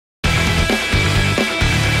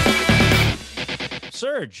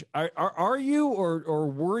Serj, are you or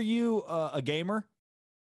were you a gamer?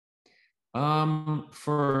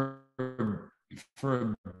 For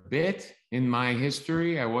a bit in my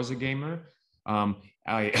history, I was a gamer.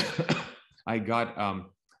 I I got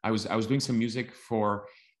I was doing some music for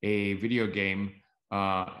a video game.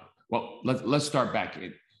 Well, let's start back.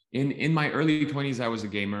 In my early 20s, I was a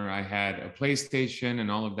gamer. I had a PlayStation and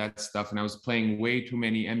all of that stuff, and I was playing way too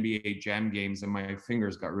many NBA Jam games, and my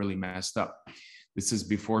fingers got really messed up. This is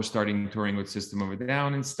before starting touring with System of a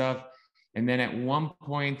Down and stuff. And then at one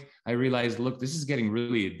point, I realized, look, this is getting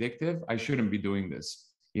really addictive. I shouldn't be doing this.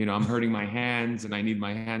 I'm hurting my hands, and I need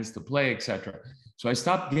my hands to play, etc. So I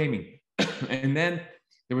stopped gaming. And then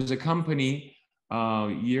there was a company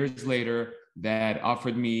years later that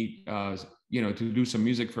offered me, to do some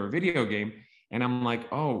music for a video game. And I'm like,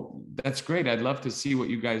 oh, that's great. I'd love to see what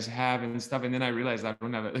you guys have and stuff. And then I realized I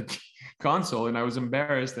don't have a console, and I was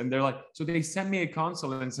embarrassed. And they're like, so they sent me a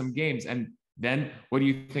console and some games. And then what do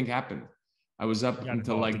you think happened? I was up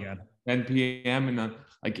until like 10 p.m. and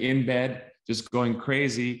like in bed, just going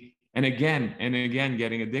crazy. And again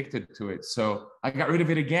getting addicted to it. So I got rid of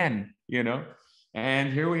it again,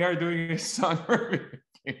 and here we are doing a song.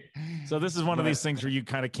 So this is one of these things where you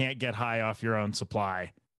kind of can't get high off your own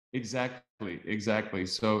supply. Exactly.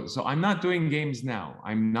 So I'm not doing games now.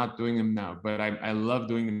 I'm not doing them now, but I love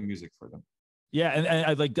doing the music for them. Yeah. And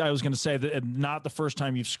I was going to say that not the first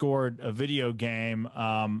time you've scored a video game.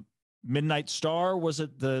 Midnight Star, was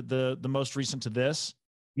it the most recent to this?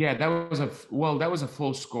 Yeah, that was a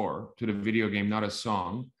full score to the video game, not a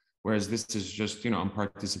song. Whereas this is just, I'm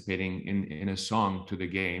participating in a song to the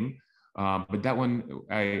game. But that one,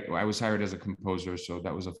 I was hired as a composer, so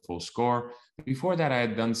that was a full score. Before that, I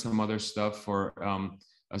had done some other stuff for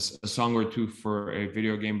a song or two for a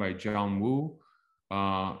video game by John Woo.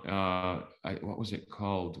 What was it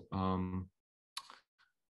called?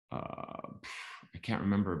 I can't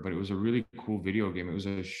remember, but it was a really cool video game. It was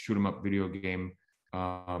a shoot 'em up video game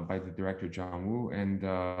by the director John Woo, and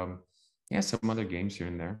some other games here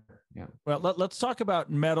and there. Yeah. Well, let's talk about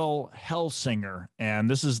Metal Hellsinger, and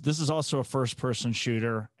this is also a first-person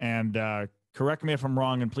shooter. And correct me if I'm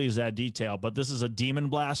wrong, and please add detail, but this is a demon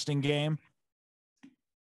blasting game.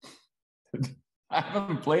 I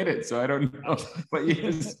haven't played it, so I don't know. But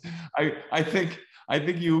yes, I think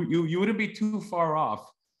you wouldn't be too far off,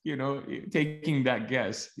 taking that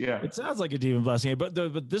guess. Yeah. It sounds like a demon blasting game,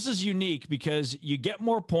 but this is unique because you get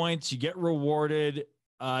more points, you get rewarded,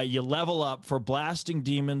 you level up for blasting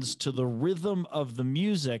demons to the rhythm of the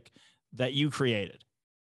music that you created.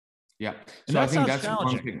 Yeah. So I think that's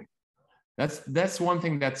one thing. That's one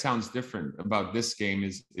thing that sounds different about this game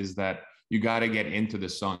is that you got to get into the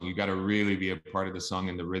song. You got to really be a part of the song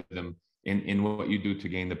and the rhythm in what you do to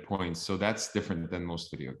gain the points. So that's different than most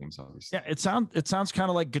video games, obviously. Yeah, it sounds kind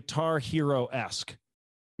of like Guitar Hero-esque.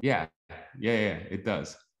 Yeah, it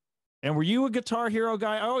does. And were you a Guitar Hero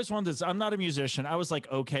guy? I always wanted this. I'm not a musician. I was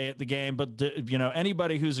like okay at the game, but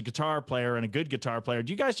anybody who's a guitar player and a good guitar player,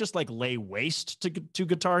 do you guys just like lay waste to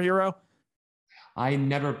Guitar Hero? I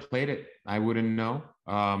never played it. I wouldn't know.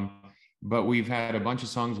 But we've had a bunch of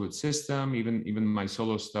songs with System, even my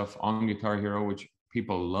solo stuff on Guitar Hero, which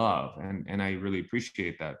people love, and I really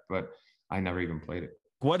appreciate that. But I never even played it.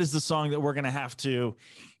 What is the song that we're gonna have to?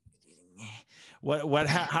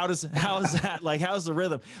 How is that like? How's the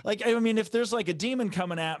rhythm? Like, I mean, if there's like a demon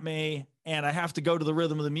coming at me and I have to go to the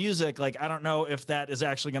rhythm of the music, like, I don't know if that is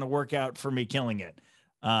actually going to work out for me killing it.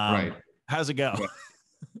 Right. How's it go?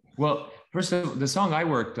 Well, first of all, the song I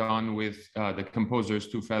worked on with the composers,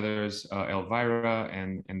 Two Feathers, Elvira,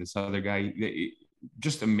 and this other guy,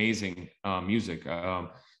 just amazing music.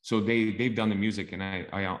 So they've done the music, and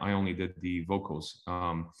I only did the vocals.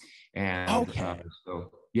 So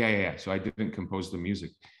yeah. So I didn't compose the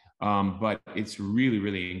music, but it's really,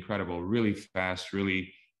 really incredible, really fast,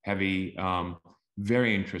 really heavy,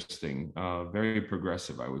 very interesting, very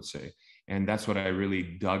progressive, I would say. And that's what I really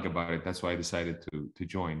dug about it. That's why I decided to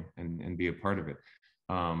join and be a part of it.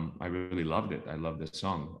 I really loved it. I love this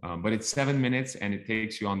song. But it's 7 minutes, and it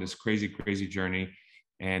takes you on this crazy, crazy journey.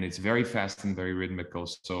 And it's very fast and very rhythmical.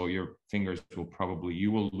 So your fingers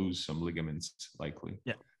you will lose some ligaments, likely.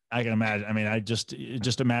 Yeah, I can imagine. I mean,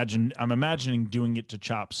 I'm imagining doing it to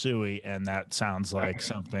chop suey, and that sounds like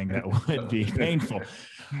something that would be painful.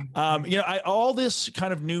 All this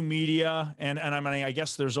kind of new media, and I mean, I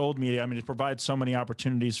guess there's old media. I mean, it provides so many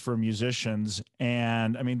opportunities for musicians,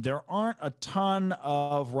 and I mean, there aren't a ton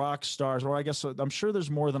of rock stars, or I guess I'm sure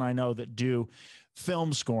there's more than I know that do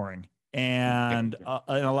film scoring and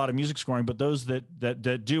a lot of music scoring, but those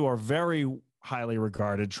that do are very highly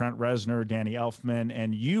regarded. Trent Reznor, Danny Elfman,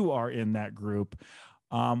 and you are in that group.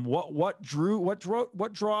 What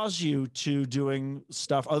draws you to doing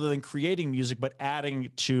stuff other than creating music, but adding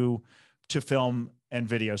to film and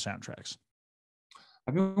video soundtracks?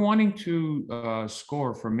 I've been wanting to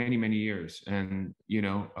score for many, many years, and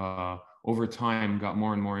over time, got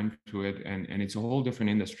more and more into it, and it's a whole different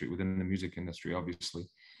industry within the music industry, obviously,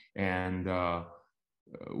 and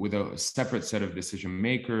with a separate set of decision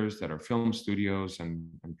makers that are film studios and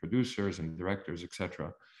producers and directors,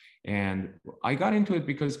 etc. And I got into it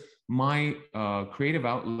because my creative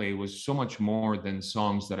outlay was so much more than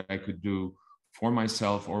songs that I could do for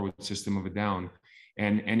myself or with System of a Down,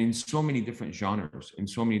 and in so many different genres, in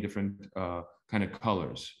so many different kind of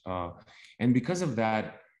colors. And because of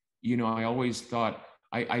that, I always thought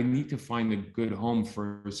I need to find a good home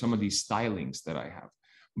for some of these stylings that I have.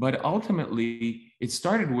 But ultimately, it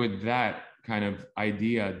started with that kind of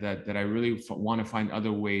idea that I really want to find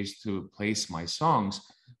other ways to place my songs,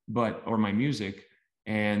 or my music,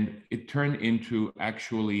 and it turned into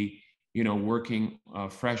actually, working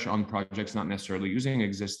fresh on projects, not necessarily using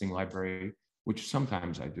existing library, which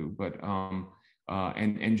sometimes I do, but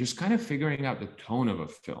and just kind of figuring out the tone of a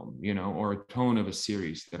film, or a tone of a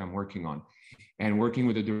series that I'm working on, and working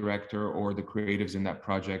with the director or the creatives in that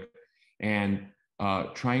project, and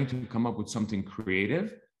trying to come up with something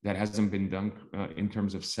creative that hasn't been done in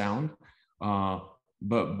terms of sound,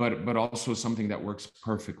 but also something that works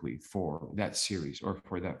perfectly for that series or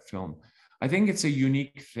for that film. I think it's a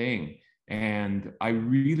unique thing, and I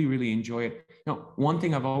really, really enjoy it. One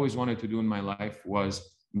thing I've always wanted to do in my life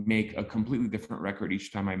was make a completely different record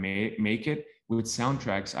each time I make it. With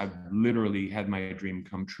soundtracks, I've literally had my dream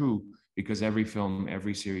come true, because every film,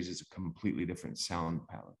 every series is a completely different sound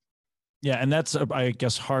palette. Yeah, and that's I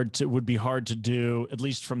guess would be hard to do, at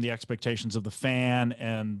least from the expectations of the fan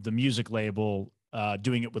and the music label,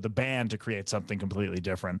 doing it with a band to create something completely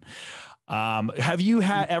different. Have you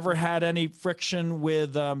ever had any friction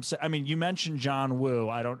with? I mean, you mentioned John Woo.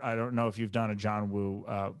 I don't know if you've done a John Woo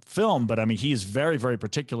film, but I mean, he's very, very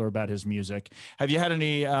particular about his music. Have you had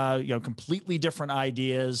any completely different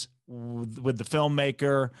ideas with the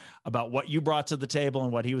filmmaker about what you brought to the table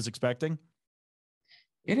and what he was expecting?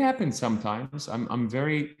 It happens sometimes.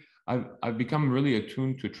 I've become really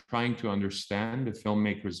attuned to trying to understand the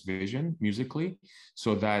filmmaker's vision musically,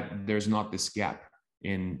 so that there's not this gap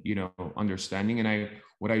in understanding. And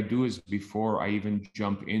what I do is, before I even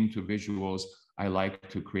jump into visuals, I like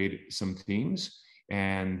to create some themes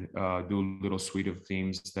and do a little suite of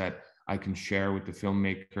themes that I can share with the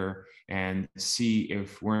filmmaker and see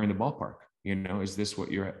if we're in the ballpark. Is this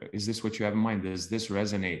what you have in mind? Does this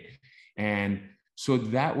resonate? And so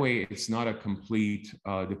that way, it's not a complete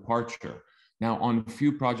departure. Now, on a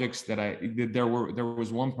few projects that I did, there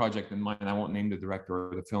was one project in mind. I won't name the director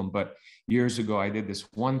of the film, but years ago, I did this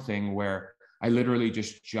one thing where I literally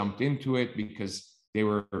just jumped into it because they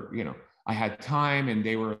were, I had time, and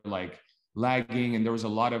they were like lagging, and there was a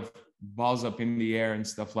lot of balls up in the air and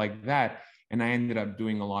stuff like that. And I ended up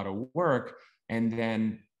doing a lot of work. And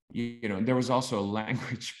then, there was also a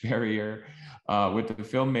language barrier with the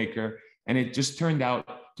filmmaker. And it just turned out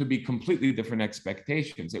to be completely different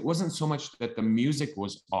expectations. It wasn't so much that the music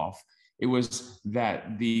was off, it was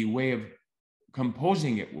that the way of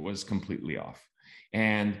composing it was completely off.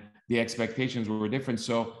 And the expectations were different.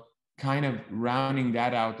 So kind of rounding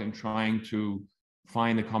that out and trying to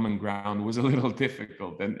find a common ground was a little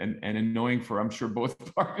difficult and annoying for, I'm sure,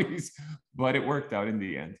 both parties, but it worked out in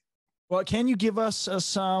the end. Well, can you give us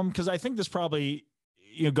some, because I think this probably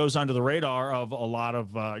goes under the radar of a lot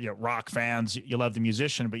of rock fans. You love the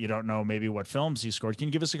musician, but you don't know maybe what films he scored. Can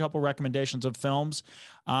you give us a couple recommendations of films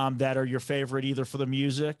that are your favorite, either for the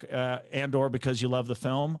music and or because you love the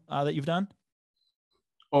film that you've done?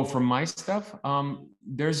 Oh, from my stuff,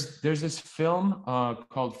 there's this film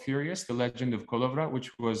called Furious: The Legend of Kolovra,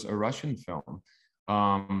 which was a Russian film.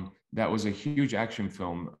 That was a huge action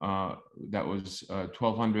film. That was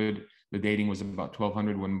 1200. The dating was about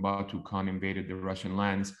 1200 when Batu Khan invaded the Russian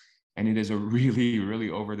lands. And it is a really, really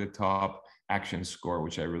over-the-top action score,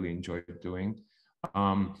 which I really enjoyed doing.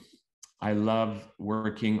 I love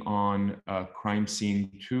working on Crime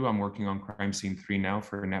Scene 2. I'm working on Crime Scene 3 now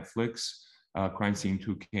for Netflix. Crime Scene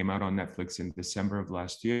 2 came out on Netflix in December of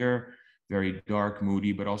last year. Very dark,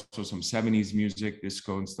 moody, but also some 70s music,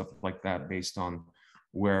 disco and stuff like that, based on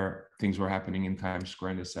where things were happening in Times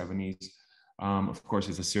Square in the 70s. Of course,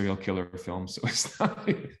 it's a serial killer film, so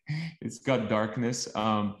it's got darkness.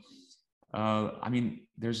 I mean,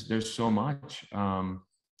 there's so much. Over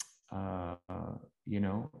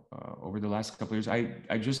the last couple of years,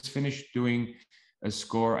 I just finished doing a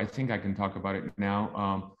score. I think I can talk about it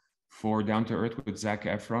now. For Down to Earth with Zac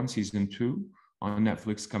Efron, season 2, on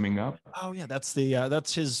Netflix coming up. Oh yeah, that's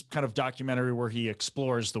his kind of documentary where he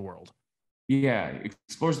explores the world. Yeah,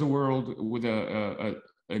 explores the world with an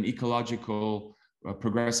ecological,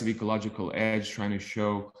 progressive ecological edge, trying to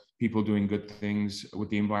show people doing good things with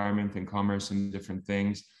the environment and commerce and different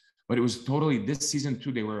things. But it was totally, this season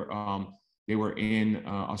too, they were in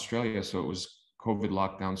Australia, so it was COVID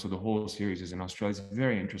lockdown. So the whole series is in Australia. It's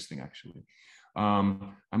very interesting, actually.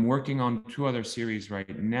 I'm working on 2 other series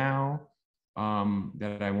right now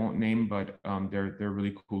that I won't name, but they're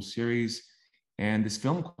really cool series. And this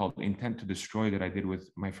film called Intent to Destroy that I did with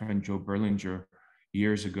my friend Joe Berlinger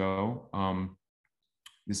years ago.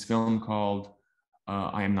 This film called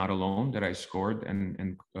I Am Not Alone that I scored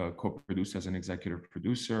and co-produced as an executive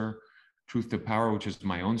producer. Truth to Power, which is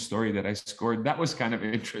my own story that I scored. That was kind of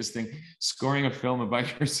interesting. Scoring a film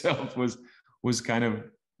about yourself was kind of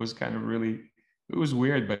really, it was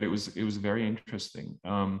weird, but it was very interesting.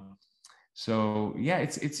 So yeah,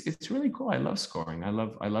 it's really cool. I love scoring. I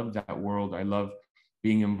love that world. I love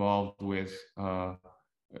being involved with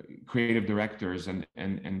creative directors and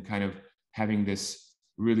kind of having this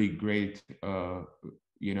really great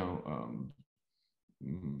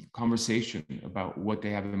conversation about what they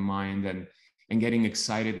have in mind and getting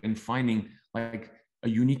excited and finding like a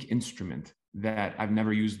unique instrument that I've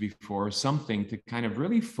never used before, something to kind of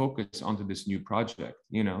really focus onto this new project,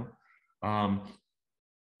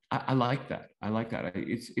 I like that. I like that.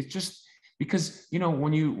 It's just because,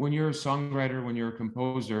 when you're a songwriter, when you're a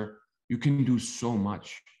composer, you can do so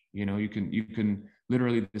much. You can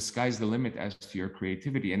literally the sky's the limit as to your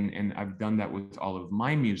creativity. And I've done that with all of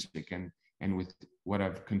my music and with what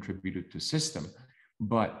I've contributed to System.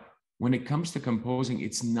 But when it comes to composing,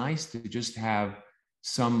 it's nice to just have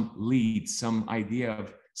some lead, some idea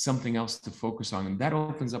of something else to focus on. And that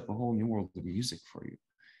opens up a whole new world of music for you.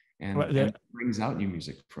 And it brings out new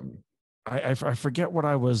music from you. I forget what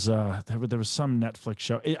I was. There was some Netflix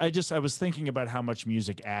show. I was thinking about how much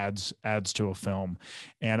music adds to a film,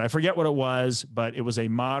 and I forget what it was, but it was a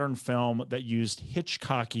modern film that used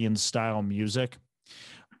Hitchcockian style music,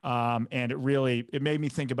 and it made me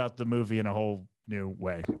think about the movie in a whole new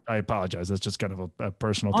way. I apologize. That's just kind of a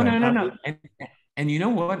personal thing. No. And you know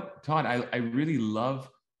what, Todd? I really love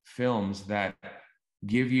films that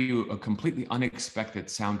give you a completely unexpected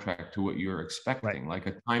soundtrack to what you're expecting, like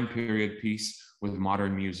a time period piece with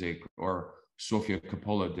modern music, or Sofia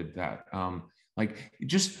Coppola did that. Like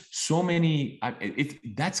just so many,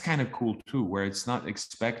 that's kind of cool too, where it's not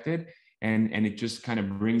expected and it just kind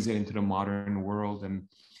of brings it into the modern world. And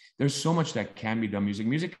there's so much that can be done.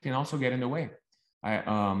 Music can also get in the way.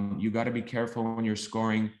 You got to be careful when you're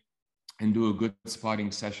scoring and do a good spotting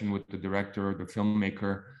session with the director or the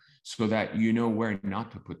filmmaker, so that you know where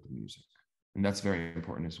not to put the music. And that's very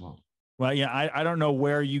important as well. Well, yeah, I don't know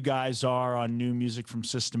where you guys are on new music from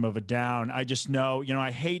System of a Down. I just know,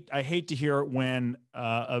 I hate to hear it when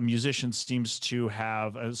a musician seems to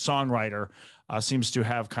have, a songwriter seems to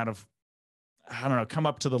have kind of, I don't know, come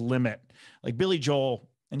up to the limit. Like Billy Joel,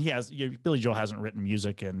 and Billy Joel hasn't written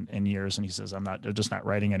music in years, and he says, I'm just not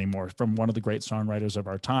writing anymore, from one of the great songwriters of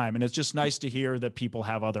our time. And it's just nice to hear that people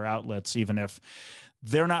have other outlets, even if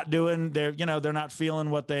they're not feeling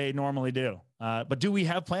what they normally do. But do we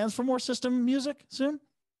have plans for more System music soon?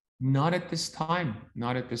 Not at this time.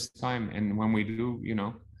 Not at this time. And when we do,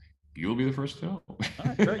 you'll be the first to know. All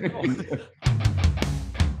right, very cool.